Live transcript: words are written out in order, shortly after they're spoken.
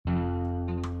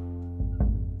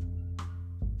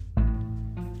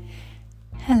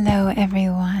Hello,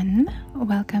 everyone.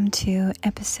 Welcome to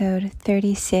episode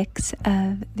 36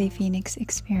 of the Phoenix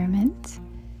Experiment.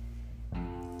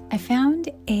 I found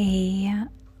a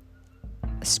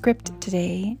script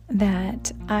today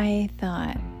that I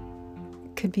thought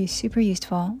could be super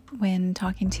useful when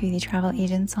talking to the travel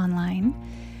agents online.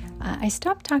 I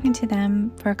stopped talking to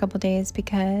them for a couple days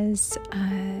because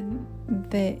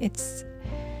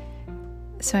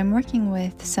So I'm working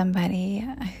with somebody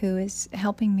who is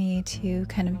helping me to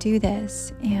kind of do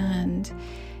this, and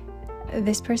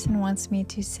this person wants me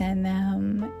to send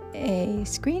them a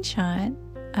screenshot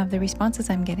of the responses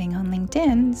I'm getting on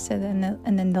LinkedIn,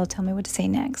 and then they'll tell me what to say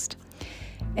next.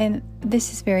 And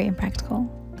this is very impractical.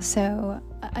 So,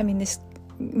 this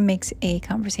makes a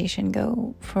conversation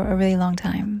go for a really long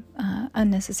time,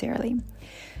 unnecessarily.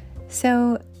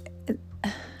 So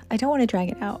I don't want to drag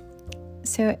it out.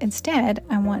 So instead,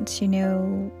 I want to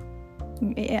know,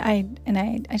 I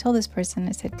told this person,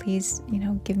 I said, please,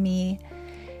 give me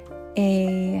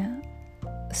a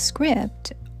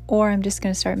script, or I'm just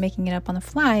going to start making it up on the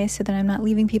fly so that I'm not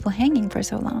leaving people hanging for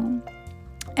so long.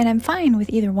 And I'm fine with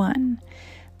either one.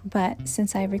 But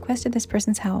since I requested this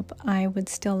person's help, I would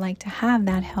still like to have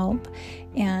that help.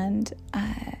 And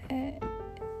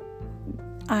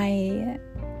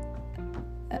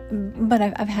But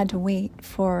I've had to wait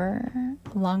for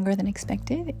longer than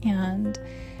expected, and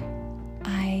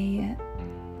I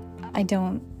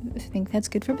don't think that's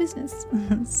good for business.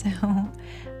 So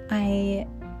I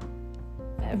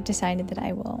have decided that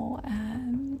I will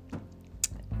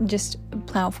just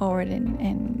plow forward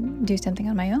and do something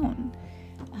on my own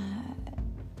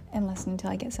and listen until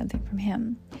I get something from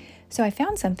him. So I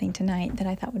found something tonight that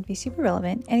I thought would be super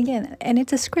relevant. And again,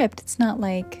 it's a script. It's not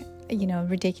like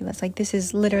ridiculous. Like, this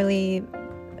is literally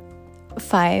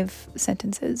 5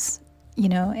 sentences,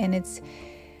 and it's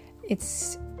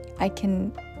I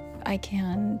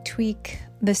can tweak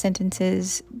the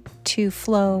sentences to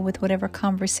flow with whatever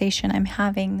conversation I'm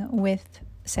having with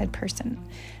said person.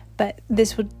 But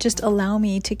this would just allow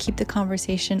me to keep the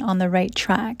conversation on the right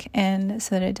track, and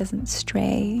so that it doesn't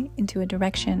stray into a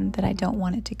direction that I don't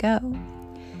want it to go.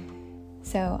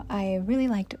 So I really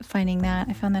liked finding that.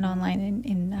 I found that online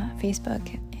in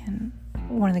Facebook in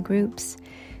one of the groups.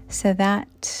 So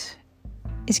that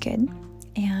is good.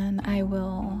 And I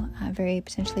will very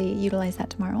potentially utilize that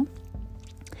tomorrow.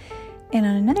 And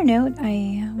on another note,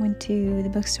 I went to the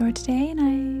bookstore today and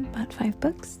I bought 5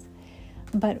 books.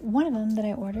 But one of them that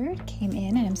I ordered came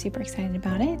in, and I'm super excited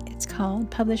about it. It's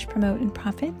called Publish, Promote, and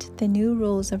Profit: The New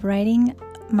Rules of Writing,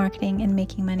 Marketing, and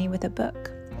Making Money with a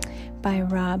Book, by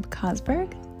Rob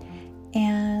Kosberg.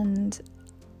 And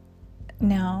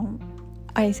now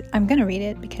I'm going to read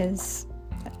it because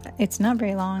it's not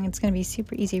very long. It's going to be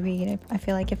super easy read. I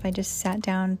feel like if I just sat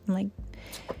down and like,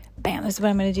 bam, this is what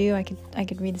I'm going to do, I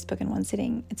could read this book in one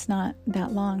sitting. It's not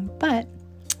that long, but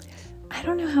I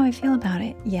don't know how I feel about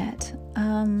it yet.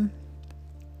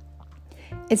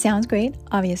 It sounds great.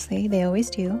 Obviously, they always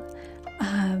do.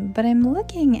 But I'm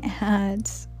looking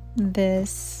at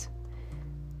this,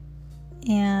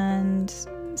 and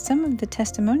some of the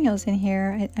testimonials in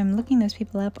here, I'm looking those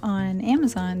people up on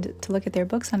Amazon to look at their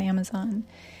books on Amazon,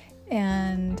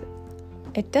 and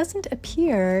it doesn't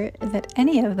appear that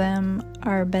any of them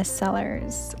are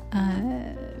bestsellers.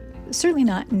 Certainly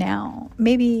not now.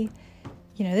 Maybe,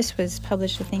 this was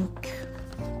published, I think,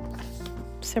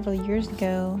 several years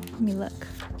ago. Let me look.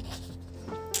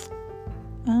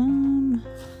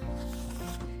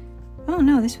 Oh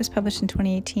no, this was published in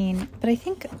 2018. But I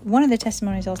think one of the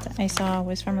testimonials I saw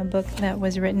was from a book that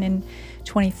was written in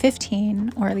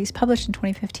 2015, or at least published in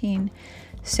 2015.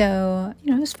 So,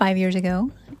 it was 5 years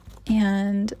ago.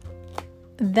 And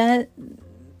that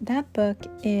book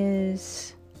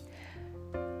is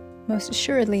most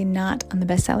assuredly not on the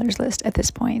bestsellers list at this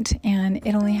point. And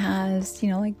it only has,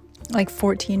 like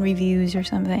 14 reviews or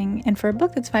something. And for a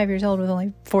book that's 5 years old with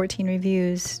only 14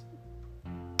 reviews,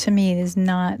 to me is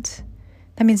not...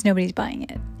 That means nobody's buying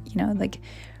it. Like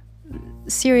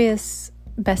serious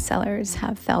bestsellers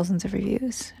have thousands of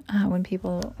reviews when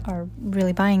people are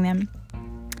really buying them.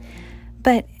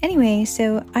 But anyway,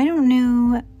 so I don't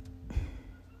know.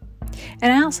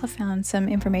 And I also found some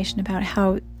information about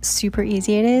how super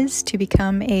easy it is to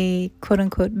become a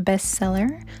quote-unquote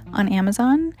bestseller on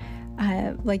Amazon.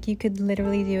 Like, you could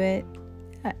literally do it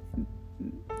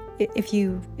if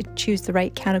you choose the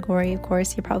right category. Of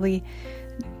course, you're probably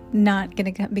not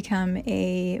going to become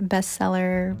a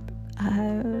bestseller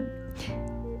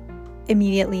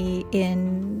immediately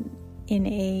in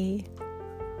a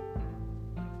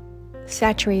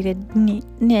saturated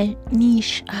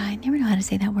niche. I never know how to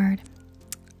say that word.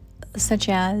 such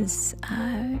as,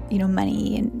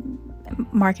 money and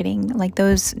marketing, like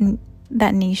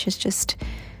that niche is just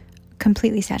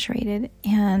completely saturated.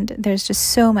 And there's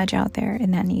just so much out there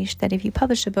in that niche that if you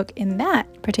publish a book in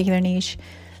that particular niche,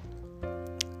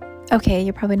 okay,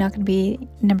 you're probably not going to be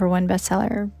number one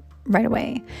bestseller right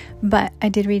away. But I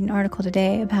did read an article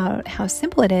today about how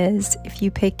simple it is if you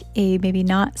pick a maybe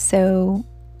not so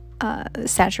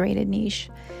saturated niche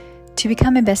to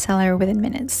become a bestseller within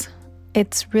minutes.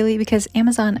 It's really because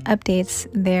Amazon updates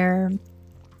their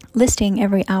listing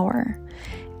every hour.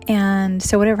 And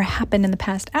so whatever happened in the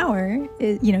past hour,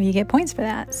 you get points for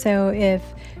that. So if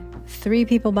 3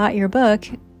 people bought your book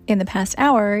in the past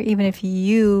hour, even if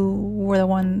you were the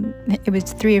one, it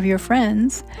was 3 of your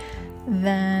friends,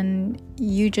 then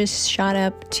you just shot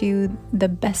up to the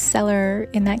bestseller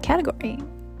in that category,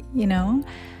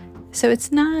 So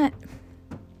it's not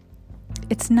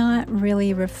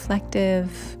really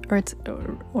reflective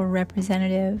or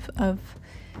representative of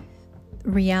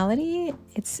reality.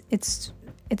 It's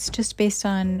just based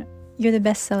on you're the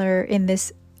bestseller in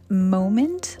this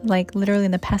moment, like literally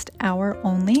in the past hour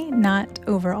only, not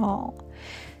overall.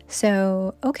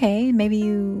 So, okay, maybe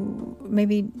your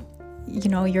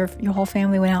whole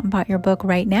family went out and bought your book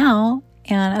right now,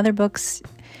 and other books,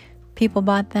 people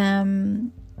bought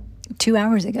them 2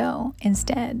 hours ago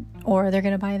instead, or they're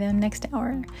going to buy them next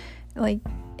hour.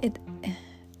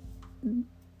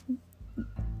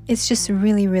 It's just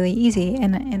really, really easy.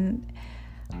 And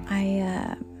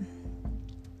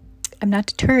I'm not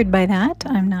deterred by that.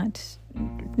 I'm not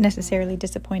necessarily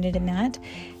disappointed in that.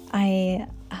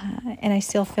 And I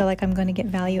still feel like I'm going to get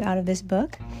value out of this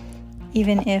book,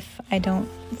 even if I don't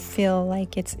feel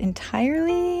like it's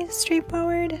entirely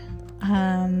straightforward.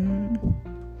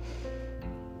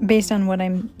 Based on what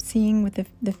I'm seeing with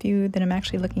the few that I'm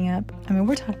actually looking up. I mean,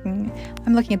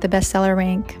 I'm looking at the bestseller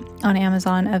rank on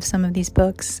Amazon of some of these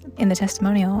books in the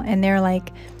testimonial, and they're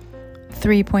like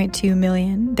 3.2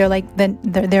 million. They're like,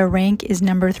 their rank is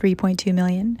number 3.2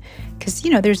 million. Because,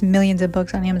 there's millions of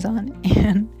books on Amazon,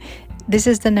 and this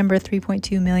is the number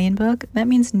 3.2 million book. That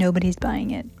means nobody's buying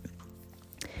it.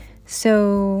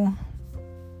 So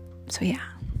yeah.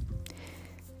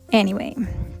 Anyway,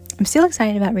 I'm still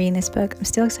excited about reading this book. I'm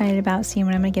still excited about seeing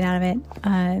what I'm going to get out of it.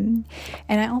 And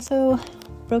I also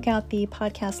broke out the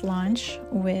podcast launch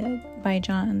by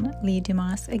John Lee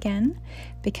Dumas again,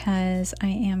 because I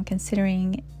am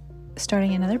considering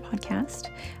starting another podcast.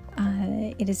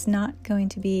 It is not going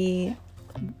to be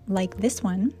like this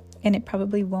one, and it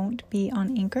probably won't be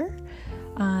on Anchor.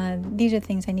 These are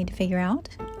things I need to figure out,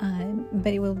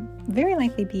 but it will very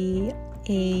likely be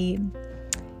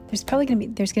there's going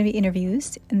to be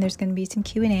interviews, and there's going to be some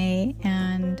Q&A,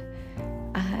 and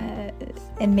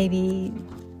maybe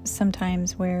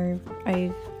sometimes where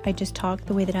I just talk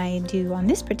the way that I do on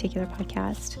this particular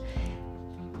podcast.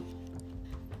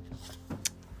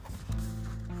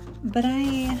 But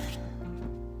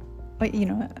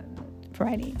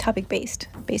variety, topic-based,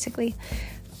 basically.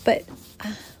 But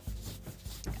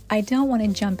I don't want to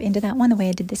jump into that one the way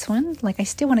I did this one. Like, I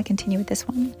still want to continue with this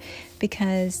one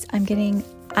because I'm getting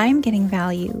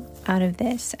value out of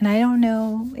this. And I don't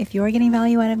know if you're getting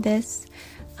value out of this,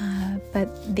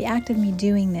 but the act of me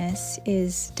doing this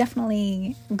is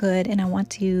definitely good, and I want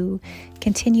to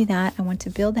continue that. I want to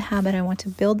build the habit. I want to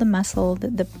build the muscle,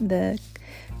 the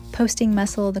posting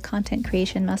muscle, the content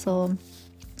creation muscle.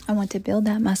 I want to build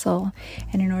that muscle,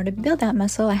 and in order to build that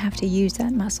muscle, I have to use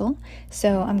that muscle.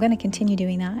 So I'm going to continue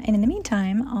doing that. And in the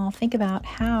meantime, I'll think about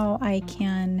how I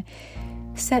can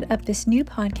set up this new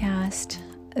podcast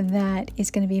that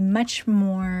is going to be much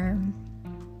more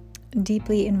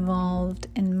deeply involved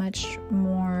and much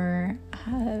more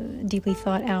deeply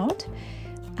thought out.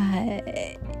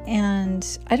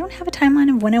 And I don't have a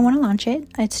timeline of when I want to launch it.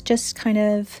 It's just kind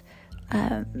of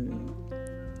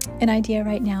an idea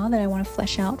right now that I want to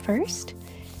flesh out first,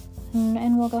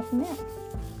 and we'll go from there.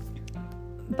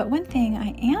 But one thing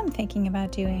I am thinking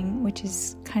about doing, which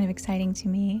is kind of exciting to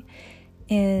me,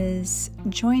 is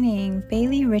joining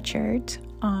Bailey Richard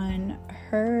on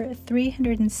her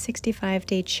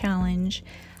 365-day challenge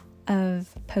of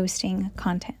posting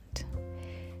content.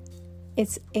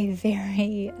 It's a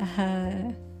very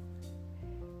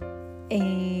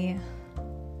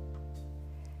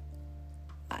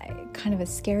kind of a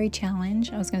scary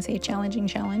challenge. I was going to say a challenging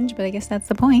challenge, but I guess that's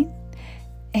the point.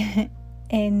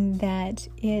 And that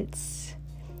it's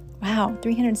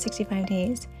 365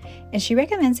 days. And she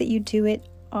recommends that you do it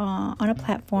on a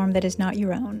platform that is not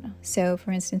your own. So,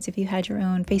 for instance, if you had your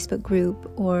own Facebook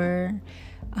group or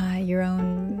your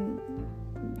own,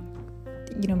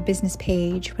 business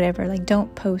page, whatever, like,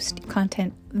 don't post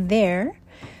content there.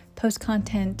 Post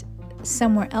content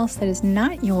somewhere else that is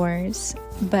not yours,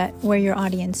 but where your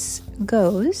audience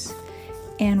goes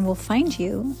and will find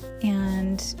you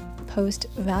and post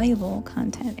valuable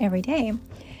content every day.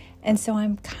 And so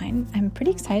I'm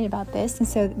pretty excited about this. And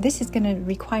so this is going to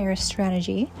require a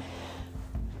strategy.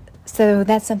 So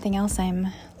that's something else I'm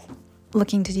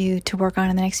looking to do, to work on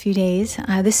in the next few days.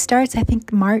 This starts, I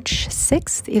think, March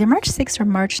 6th, either March 6th or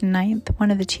March 9th, one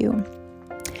of the two,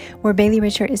 where Bailey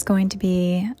Richert is going to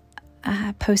be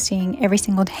posting every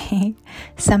single day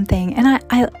something. And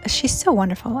she's so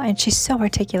wonderful and she's so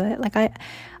articulate. Like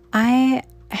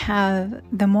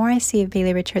the more I see of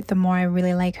Bailey Richert, the more I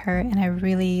really like her and I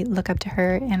really look up to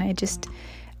her, and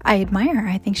I admire her.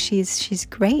 I think she's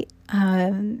great.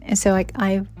 And so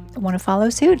I want to follow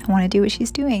suit. I want to do what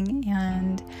she's doing.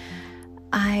 And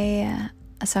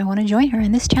so I want to join her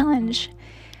in this challenge.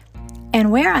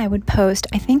 And where I would post,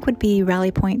 I think, would be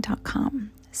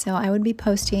rallypoint.com. So I would be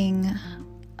posting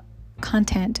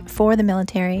content for the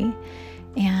military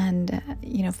and,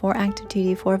 for active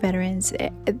duty, for veterans.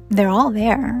 They're all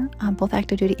there, both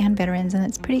active duty and veterans, and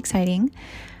it's pretty exciting.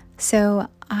 So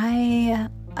I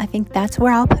think that's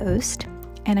where I'll post,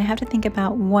 and I have to think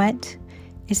about what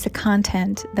is the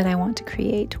content that I want to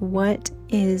create, what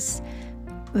is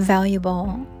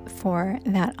valuable for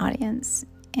that audience,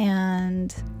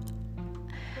 and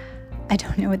I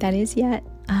don't know what that is yet,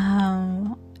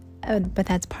 but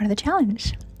that's part of the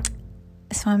challenge.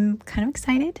 So I'm kind of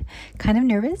excited, kind of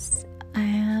nervous,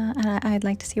 and I'd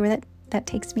like to see where that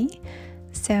takes me.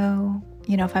 So,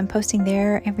 if I'm posting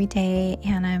there every day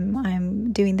and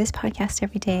I'm doing this podcast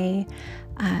every day,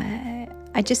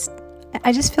 I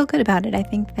just feel good about it. I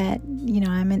think that,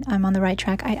 I'm on the right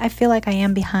track. I feel like I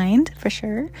am behind for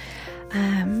sure.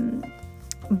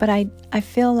 But I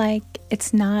feel like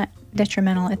it's not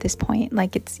detrimental at this point.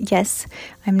 Like yes,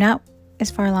 I'm not as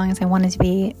far along as I wanted to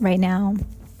be right now,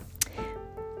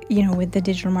 with the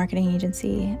digital marketing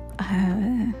agency.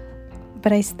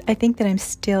 But I think that I'm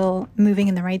still moving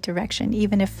in the right direction.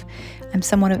 Even if I'm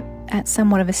somewhat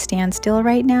of a standstill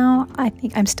right now, I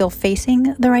think I'm still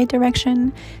facing the right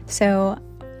direction. So,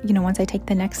 once I take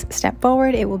the next step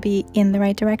forward, it will be in the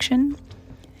right direction.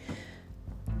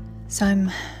 So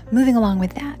I'm moving along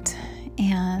with that.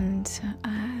 And,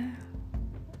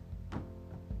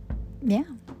 yeah.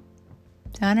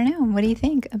 So I don't know. What do you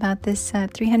think about this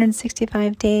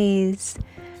 365 days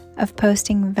of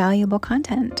posting valuable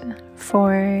content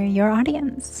for your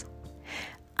audience?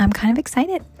 I'm kind of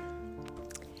excited.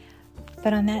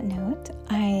 But on that note,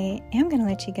 I am going to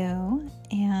let you go,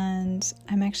 and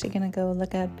I'm actually going to go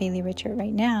look up Bailey Richert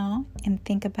right now and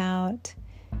think about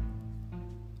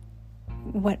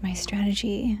what my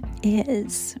strategy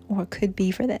is or could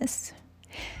be for this.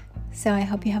 So I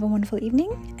hope you have a wonderful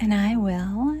evening, and I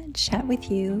will chat with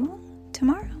you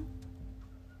tomorrow.